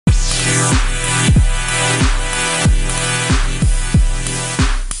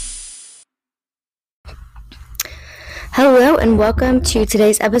Hello and welcome to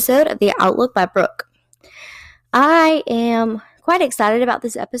today's episode of The Outlook by Brooke. I am quite excited about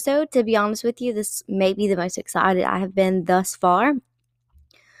this episode. To be honest with you, this may be the most excited I have been thus far.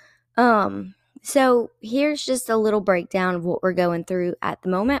 So here's just a little breakdown of what we're going through at the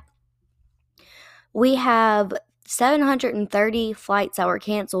moment. We have 730 flights that were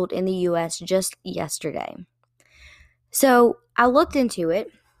canceled in the U.S. just yesterday. So I looked into it,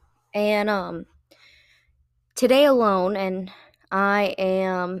 and today alone, and I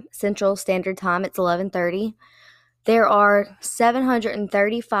am Central Standard Time, it's 11:30. There are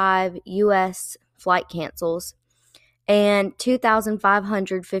 735 U.S. flight cancels and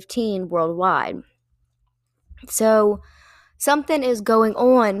 2,515 worldwide. So something is going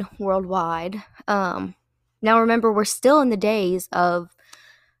on worldwide. Now remember, we're still in the days of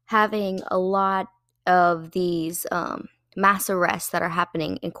having a lot of these mass arrests that are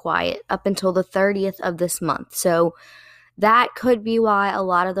happening in quiet up until the 30th of this month. So that could be why a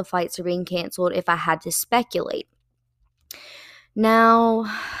lot of the flights are being canceled if I had to speculate. Now,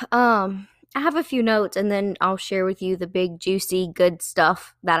 I have a few notes and then I'll share with you the big, juicy, good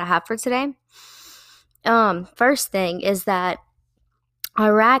stuff that I have for today. First thing is that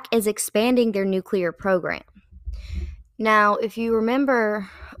Iraq is expanding their nuclear program. Now, if you remember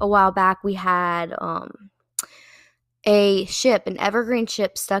a while back, we had a ship, an evergreen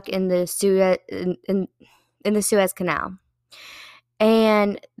ship, stuck in the Suez in the Suez Canal,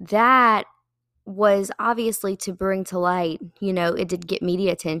 and that was obviously to bring to light. It did get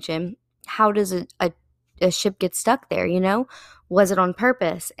media attention. How does a ship get stuck there? Was it on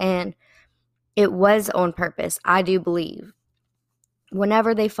purpose? And it was on purpose, I do believe.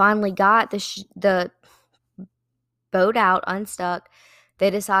 Whenever they finally got the boat out, unstuck,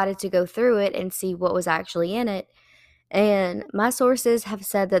 they decided to go through it and see what was actually in it. And my sources have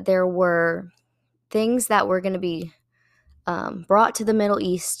said that there were things that were going to be brought to the Middle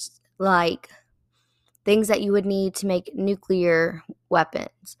East, like things that you would need to make nuclear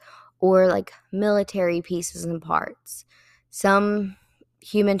weapons or like military pieces and parts. Some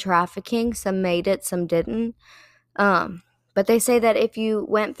human trafficking, some made it, some didn't. But they say that if you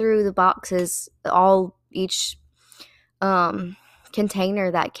went through the boxes, each container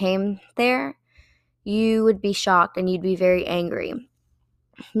that came there, you would be shocked and you'd be very angry.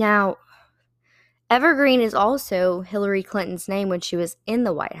 Now, Evergreen is also Hillary Clinton's name when she was in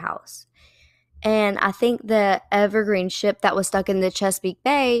the White House. And I think the Evergreen ship that was stuck in the Chesapeake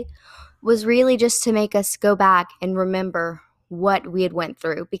Bay was really just to make us go back and remember what we had went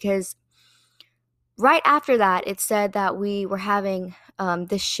through. Because right after that, it said that we were having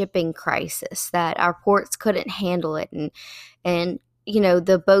this shipping crisis, that our ports couldn't handle it. And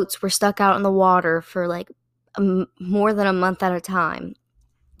the boats were stuck out in the water for like more than a month at a time.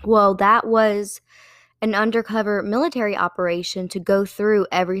 Well, that was an undercover military operation to go through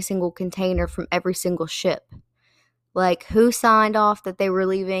every single container from every single ship. Like, who signed off that they were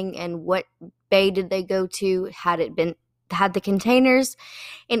leaving and what bay did they go to? Had the containers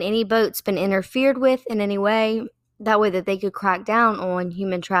in any boats been interfered with in any way? That way that they could crack down on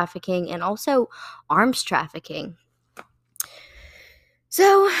human trafficking and also arms trafficking.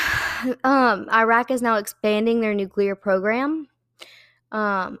 So, Iraq is now expanding their nuclear program.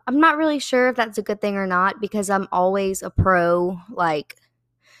 I'm not really sure if that's a good thing or not, because I'm always a pro, like,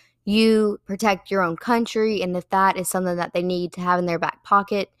 you protect your own country, and if that is something that they need to have in their back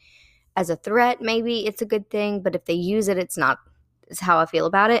pocket as a threat, maybe it's a good thing, but if they use it, it's not, is how I feel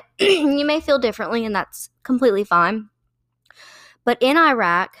about it. You may feel differently, and that's completely fine. But in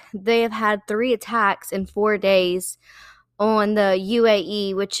Iraq, they have had 3 attacks in 4 days on the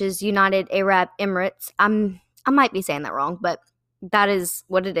UAE, which is United Arab Emirates. I might be saying that wrong, but that is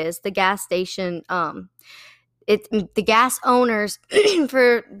what it is. The gas station, it's the gas owners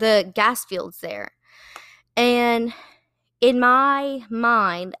for the gas fields there. And in my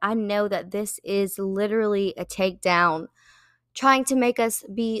mind, I know that this is literally a takedown, trying to make us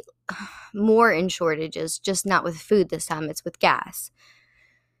be more in shortages, just not with food this time, it's with gas.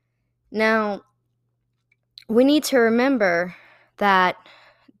 Now, we need to remember that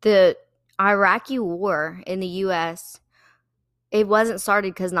the Iraqi war in the U.S., it wasn't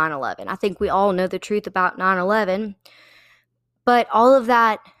started because 9/11. I think we all know the truth about 9/11. But all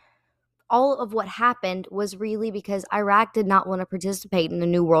of what happened was really because Iraq did not want to participate in the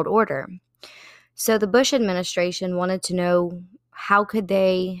New World Order. So the Bush administration wanted to know, how could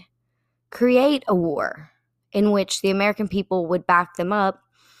they create a war in which the American people would back them up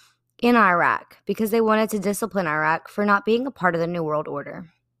in Iraq, because they wanted to discipline Iraq for not being a part of the New World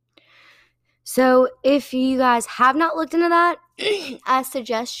Order. So if you guys have not looked into that, I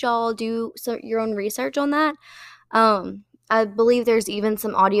suggest y'all do your own research on that. I believe there's even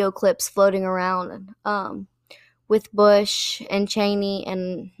some audio clips floating around with Bush and Cheney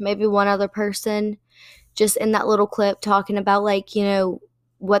and maybe one other person just in that little clip talking about, like,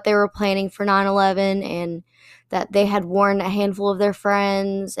 what they were planning for 9/11, and that they had warned a handful of their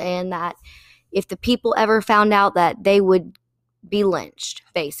friends, and that if the people ever found out, that they would be lynched,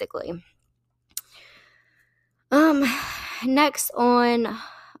 basically. Um, Next on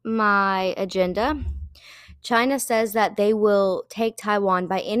my agenda, China says that they will take Taiwan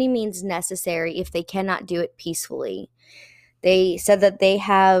by any means necessary if they cannot do it peacefully. They said that they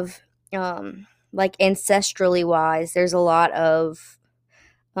have, like, ancestrally wise, there's a lot of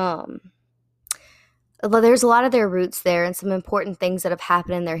their roots there and some important things that have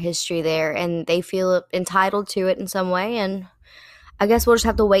happened in their history there, and they feel entitled to it in some way, and I guess we'll just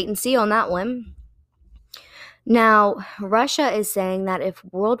have to wait and see on that one. Now, Russia is saying that if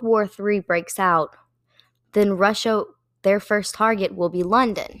World War III breaks out, then Russia, their first target will be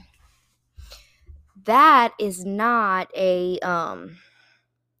London. That is not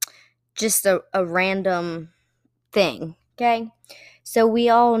just a random thing, okay? So we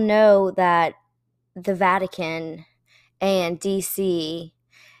all know that the Vatican and DC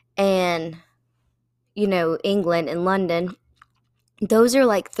and, England and London, those are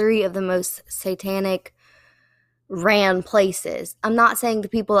like three of the most satanic ran places. I'm not saying the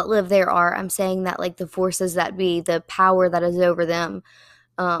people that live there are. I'm saying that, like, the forces that be, the power that is over them,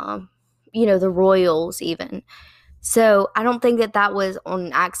 the royals even. So I don't think that was on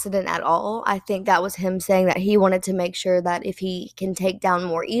an accident at all. I think that was him saying that he wanted to make sure that if he can take down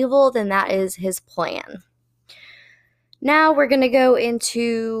more evil, then that is his plan. Now we're going to go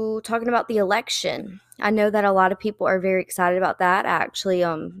into talking about the election. I know that a lot of people are very excited about that. I actually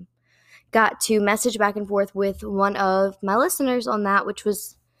got to message back and forth with one of my listeners on that, which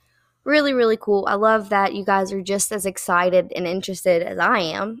was really, really cool. I love that you guys are just as excited and interested as I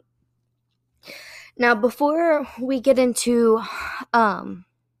am. Now, before we get into the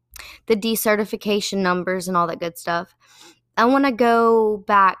decertification numbers and all that good stuff, I want to go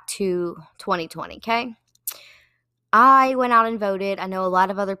back to 2020, okay? I went out and voted. I know a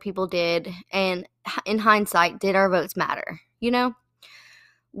lot of other people did. And in hindsight, did our votes matter?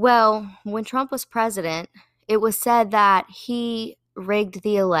 Well, when Trump was president, it was said that he rigged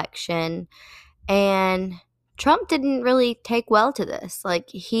the election, and Trump didn't really take well to this. Like,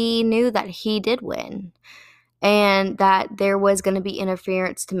 he knew that he did win and that there was going to be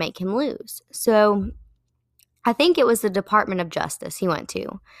interference to make him lose. So I think it was the Department of Justice he went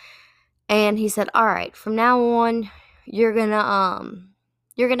to. And he said, all right, from now on, you're going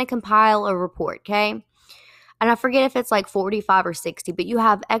to compile a report, okay? And I forget if it's like 45 or 60, but you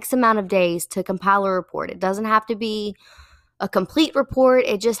have X amount of days to compile a report. It doesn't have to be a complete report.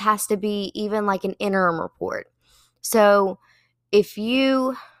 It just has to be even like an interim report. So if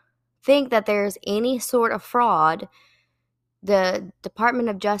you think that there's any sort of fraud, the Department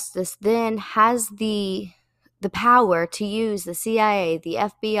of Justice then has the power to use the CIA, the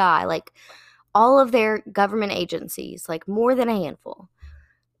FBI, like all of their government agencies, like more than a handful.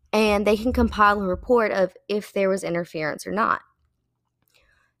 And they can compile a report of if there was interference or not.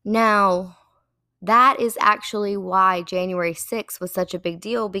 Now, that is actually why January 6th was such a big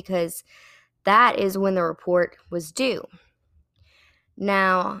deal, because that is when the report was due.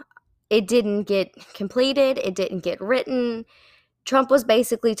 Now, it didn't get completed. It didn't get written. Trump was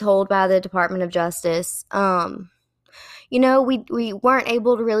basically told by the Department of Justice, we weren't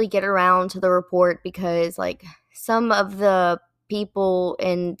able to really get around to the report because, like, some of the people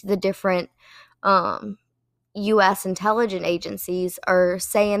in the different U.S. intelligence agencies are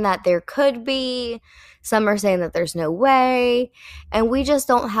saying that there could be. Some are saying that there's no way. And we just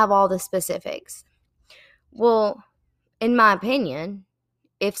don't have all the specifics. Well, in my opinion,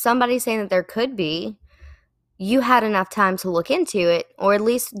 if somebody's saying that there could be, you had enough time to look into it, or at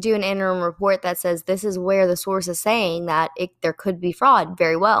least do an interim report that says this is where the source is saying that there could be fraud.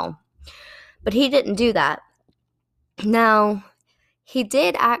 Very well. But he didn't do that. Now, he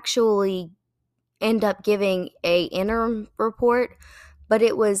did actually end up giving a interim report, but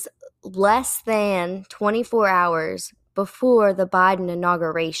it was less than 24 hours before the Biden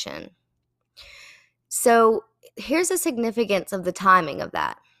inauguration. So here's the significance of the timing of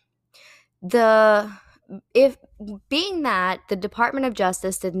that. Being that the Department of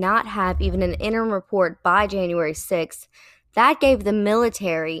Justice did not have even an interim report by January 6th, that gave the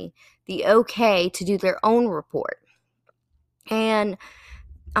military the okay to do their own report. And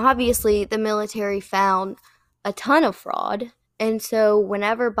obviously, the military found a ton of fraud. And so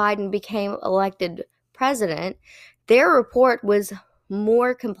whenever Biden became elected president, their report was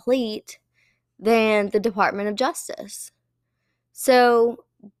more complete than the Department of Justice. So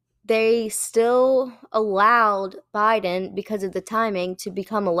they still allowed Biden, because of the timing, to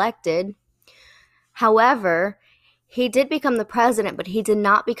become elected. However, he did become the president, but he did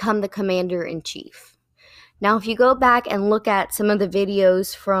not become the commander in chief. Now, if you go back and look at some of the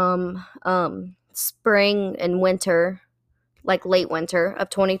videos from spring and winter, like late winter of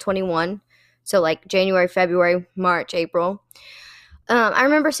 2021, so like January, February, March, April, I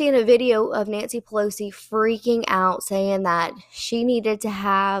remember seeing a video of Nancy Pelosi freaking out, saying that she needed to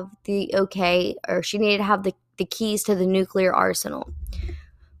have the okay, or she needed to have the keys to the nuclear arsenal,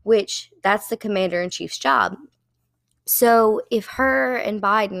 which that's the commander in chief's job. So if her and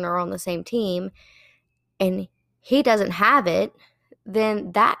Biden are on the same team and he doesn't have it,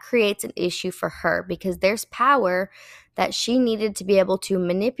 then that creates an issue for her, because there's power that she needed to be able to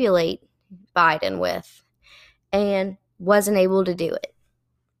manipulate Biden with and wasn't able to do it.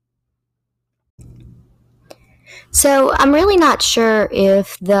 So I'm really not sure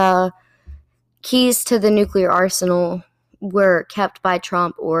if the keys to the nuclear arsenal were kept by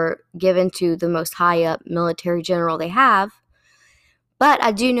Trump or given to the most high up military general they have. But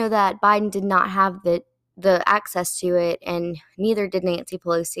I do know that Biden did not have the access to it, and neither did Nancy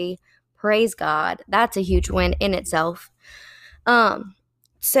Pelosi. Praise God. That's a huge win in itself.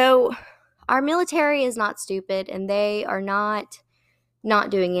 So our military is not stupid, and they are not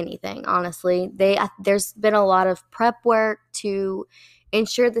doing anything, honestly. There's been a lot of prep work to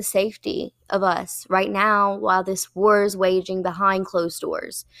ensure the safety of us right now while this war is waging behind closed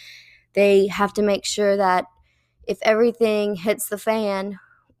doors. They have to make sure that if everything hits the fan,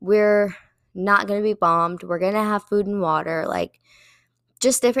 we're not going to be bombed. We're going to have food and water, like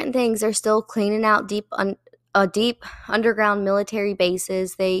just different things. They're still cleaning out deep underground military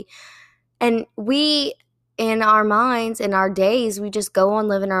bases. We, in our minds, in our days, we just go on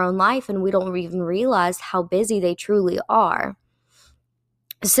living our own life, and we don't even realize how busy they truly are.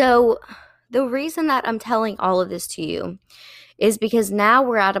 So the reason that I'm telling all of this to you is because now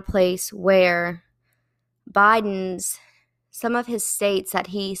we're at a place where some of his states that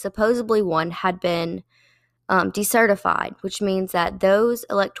he supposedly won had been decertified, which means that those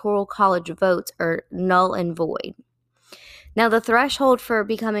electoral college votes are null and void. Now, the threshold for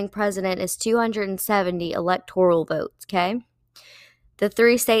becoming president is 270 electoral votes, okay? The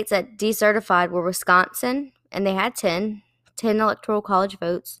 3 states that decertified were Wisconsin, and they had 10 electoral college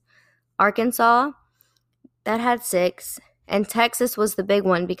votes. Arkansas, that had 6, and Texas was the big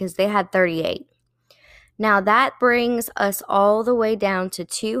one because they had 38. Now, that brings us all the way down to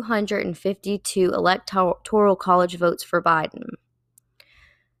 252 electoral college votes for Biden.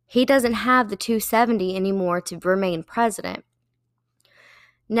 He doesn't have the 270 anymore to remain president.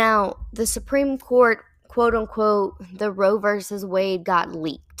 Now, the Supreme Court, quote unquote, the Roe versus Wade got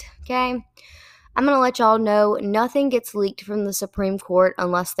leaked, okay? I'm going to let y'all know nothing gets leaked from the Supreme Court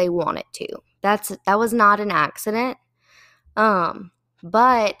unless they want it to. That was not an accident.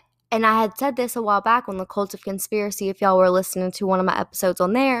 But, and I had said this a while back on the Cult of Conspiracy, if y'all were listening to one of my episodes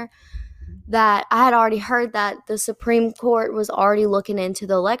on there, that I had already heard that the Supreme Court was already looking into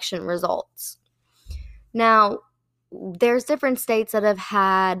the election results. Now, there's different states that have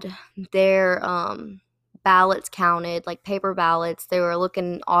had their ballots counted, like paper ballots. They were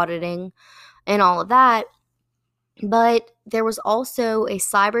looking, auditing, and all of that. But there was also a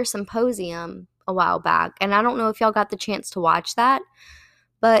cyber symposium a while back, and I don't know if y'all got the chance to watch that,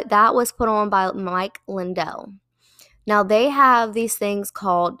 but that was put on by Mike Lindell. Now, they have these things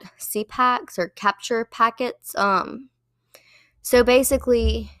called CPACs, or capture packets. So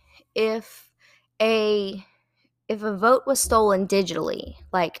basically, if a vote was stolen digitally,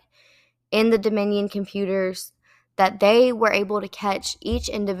 like in the Dominion computers, that they were able to catch each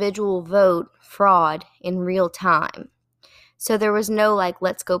individual vote fraud in real time. So there was no like,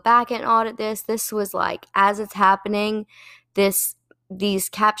 let's go back and audit this. This was like, as it's happening, these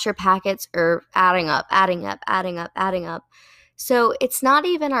capture packets are adding up. So it's not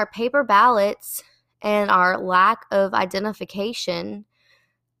even our paper ballots and our lack of identification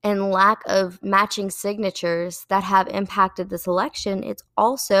and lack of matching signatures that have impacted this election. It's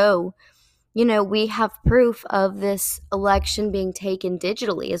also, we have proof of this election being taken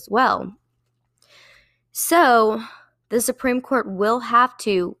digitally as well. So the Supreme Court will have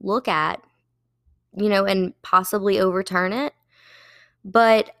to look at, and possibly overturn it.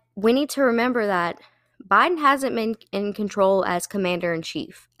 But we need to remember that Biden hasn't been in control as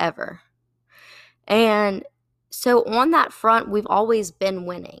commander-in-chief ever. And so on that front, we've always been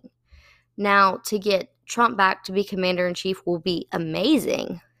winning. Now, to get Trump back to be commander-in-chief will be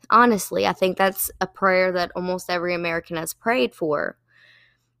amazing. Honestly, I think that's a prayer that almost every American has prayed for.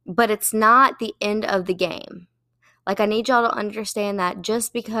 But it's not the end of the game. Like, I need y'all to understand that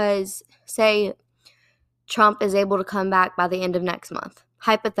just because, say, Trump is able to come back by the end of next month,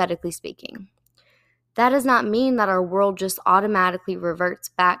 hypothetically speaking, that does not mean that our world just automatically reverts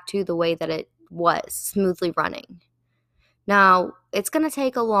back to the way that it was, smoothly running. Now, it's going to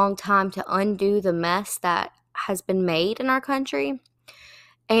take a long time to undo the mess that has been made in our country.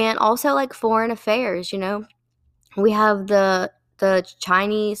 And also, like, foreign affairs, we have the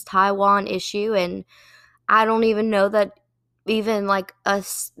Chinese Taiwan issue, and I don't even know that even like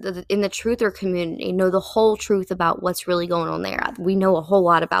us in the truther community know the whole truth about what's really going on there. We know a whole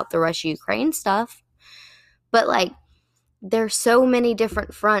lot about the Russia-Ukraine stuff, but like, there's so many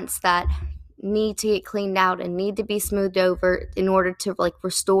different fronts that need to get cleaned out and need to be smoothed over in order to like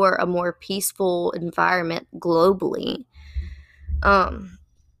restore a more peaceful environment globally.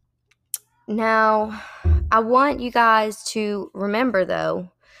 Now, I want you guys to remember,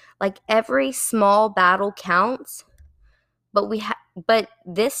 though, like, every small battle counts, but but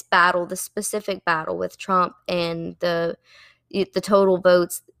this battle, the specific battle with Trump and the total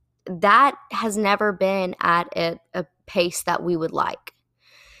votes, that has never been at a pace that we would like.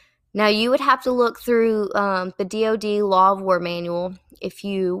 Now, you would have to look through the DoD Law of War Manual if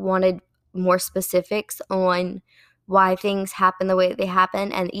you wanted more specifics on why things happen the way that they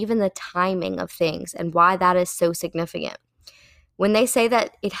happen, and even the timing of things and why that is so significant. When they say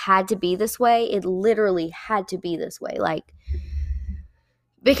that it had to be this way, it literally had to be this way. Like,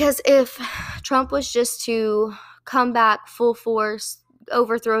 because if Trump was just to come back full force,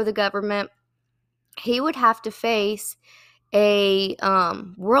 overthrow the government, he would have to face a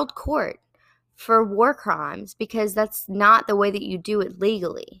world court for war crimes, because that's not the way that you do it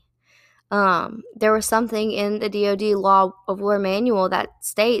legally. There was something in the DoD Law of War Manual that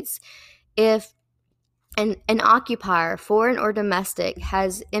states if an occupier, foreign or domestic,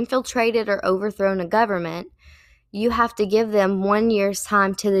 has infiltrated or overthrown a government, you have to give them 1 year's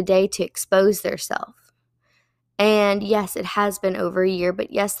time to the day to expose themselves. And yes, it has been over a year,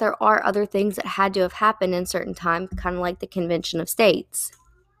 but yes, there are other things that had to have happened in certain time, kind of like the Convention of States.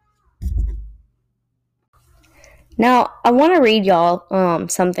 Now, I want to read y'all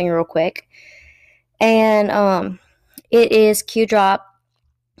something real quick. And it is Q Drop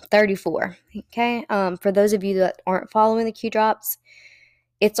 34. Okay? For those of you that aren't following the Q Drops,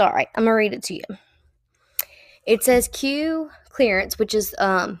 it's all right. I'm going to read it to you. It says Q clearance, which is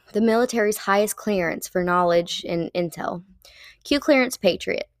the military's highest clearance for knowledge and intel. Q clearance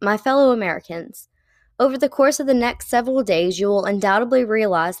Patriot. My fellow Americans, over the course of the next several days, you will undoubtedly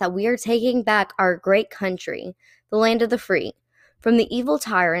realize that we are taking back our great country, the land of the free, from the evil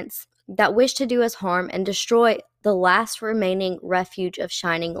tyrants that wish to do us harm and destroy the last remaining refuge of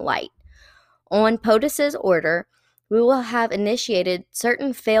shining light. On POTUS's order, we will have initiated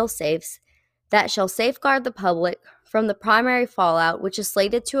certain fail-safes that shall safeguard the public from the primary fallout, which is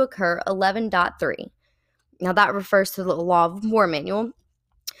slated to occur 11.3. Now, that refers to the Law of War Manual.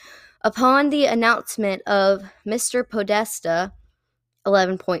 Upon the announcement of Mr. Podesta,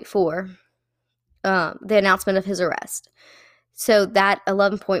 11.4, the announcement of his arrest. So that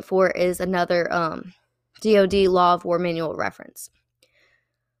 11.4 is another DoD Law of War Manual reference.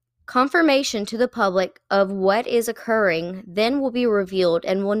 Confirmation to the public of what is occurring then will be revealed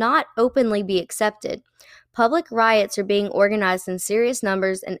and will not openly be accepted. Public riots are being organized in serious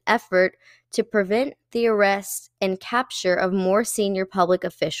numbers in effort to prevent the arrest and capture of more senior public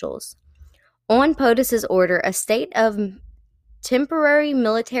officials. On POTUS's order, a state of temporary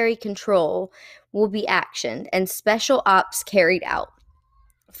military control will be actioned and special ops carried out.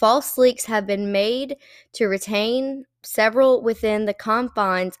 False leaks have been made to retain several within the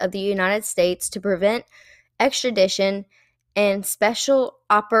confines of the United States to prevent extradition and special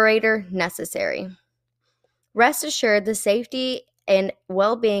operator necessary. Rest assured, the safety and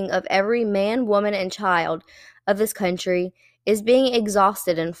well-being of every man, woman, and child of this country is being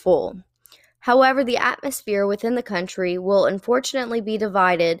exhausted in full. However, the atmosphere within the country will unfortunately be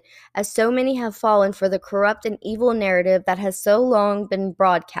divided, as so many have fallen for the corrupt and evil narrative that has so long been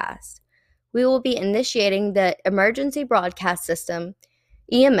broadcast. We will be initiating the Emergency Broadcast System,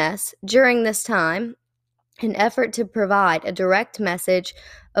 EMS, during this time, in effort to provide a direct message,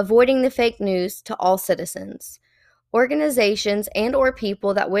 avoiding the fake news to all citizens. Organizations and or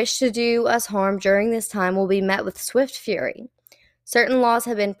people that wish to do us harm during this time will be met with swift fury. Certain laws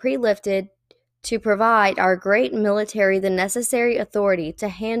have been pre-lifted to provide our great military the necessary authority to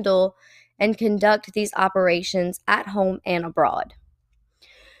handle and conduct these operations at home and abroad.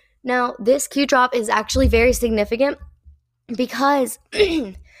 Now, this Q drop is actually very significant because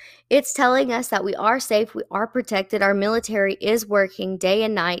it's telling us that we are safe, we are protected, our military is working day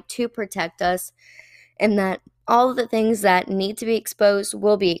and night to protect us, and that all of the things that need to be exposed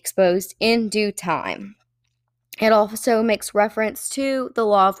will be exposed in due time. It also makes reference to the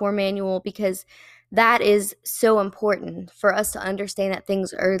Law of War Manual because that is so important for us to understand that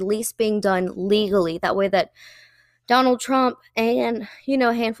things are at least being done legally. That way that Donald Trump and,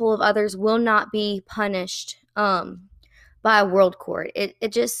 a handful of others will not be punished by a world court.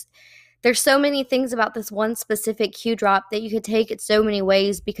 It just, there's so many things about this one specific Q drop that you could take it so many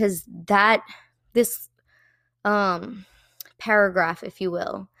ways because this paragraph, if you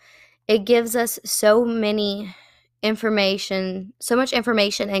will, it gives us so much information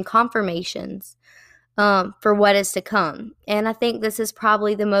and confirmations for what is to come. And I think this is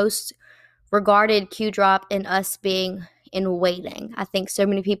probably the most regarded Q drop in us being in waiting. I think so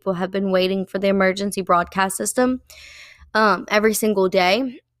many people have been waiting for the emergency broadcast system every single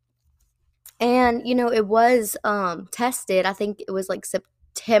day. And, it was tested. I think it was like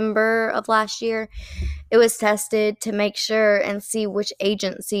September of last year. It was tested to make sure and see which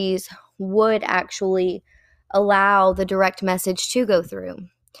agencies would actually allow the direct message to go through.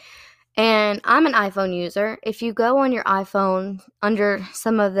 And I'm an iPhone user. If you go on your iPhone under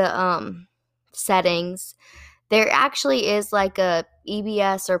some of the settings, there actually is like a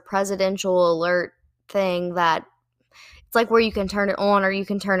EBS or presidential alert thing that it's like where you can turn it on or you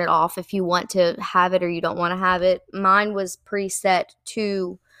can turn it off if you want to have it or you don't want to have it. Mine was preset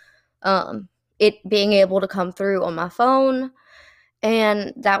to it being able to come through on my phone,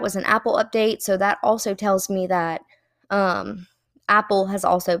 and that was an Apple update, so that also tells me that Apple has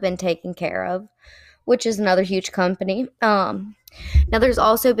also been taken care of, which is another huge company. Now there's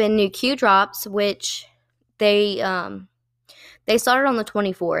also been new Q drops, which they started on the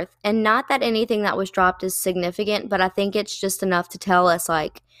 24th, and not that anything that was dropped is significant, but I think it's just enough to tell us,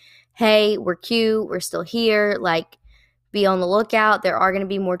 like, hey, we're Q, we're still here, like, be on the lookout. There are going to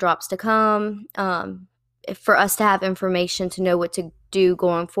be more drops to come for us to have information to know what to do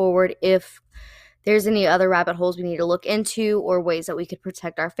going forward if there's any other rabbit holes we need to look into or ways that we could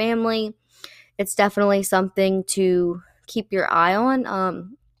protect our family. It's definitely something to keep your eye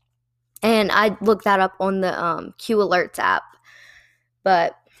on. And I looked that up on the Q Alerts app.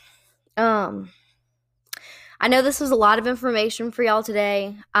 But I know this was a lot of information for y'all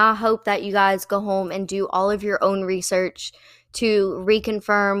today. I hope that you guys go home and do all of your own research to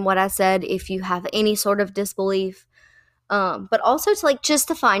reconfirm what I said if you have any sort of disbelief. But also to just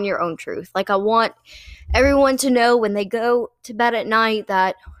to find your own truth. I want everyone to know when they go to bed at night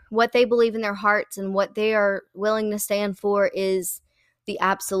that what they believe in their hearts and what they are willing to stand for is the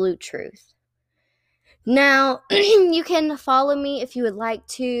absolute truth. Now, you can follow me if you would like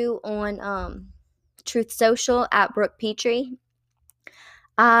to on Truth Social at Brooke Petrie.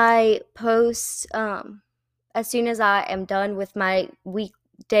 I post as soon as I am done with my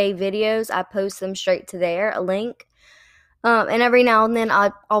weekday videos, I post them straight to there, a link. And every now and then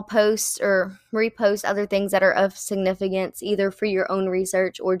I'll post or repost other things that are of significance, either for your own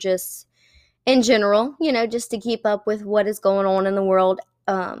research or just in general, just to keep up with what is going on in the world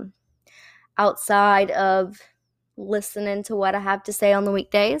outside of listening to what I have to say on the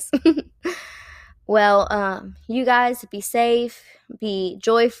weekdays. Well, you guys be safe, be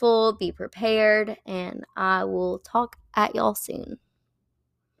joyful, be prepared, and I will talk at y'all soon.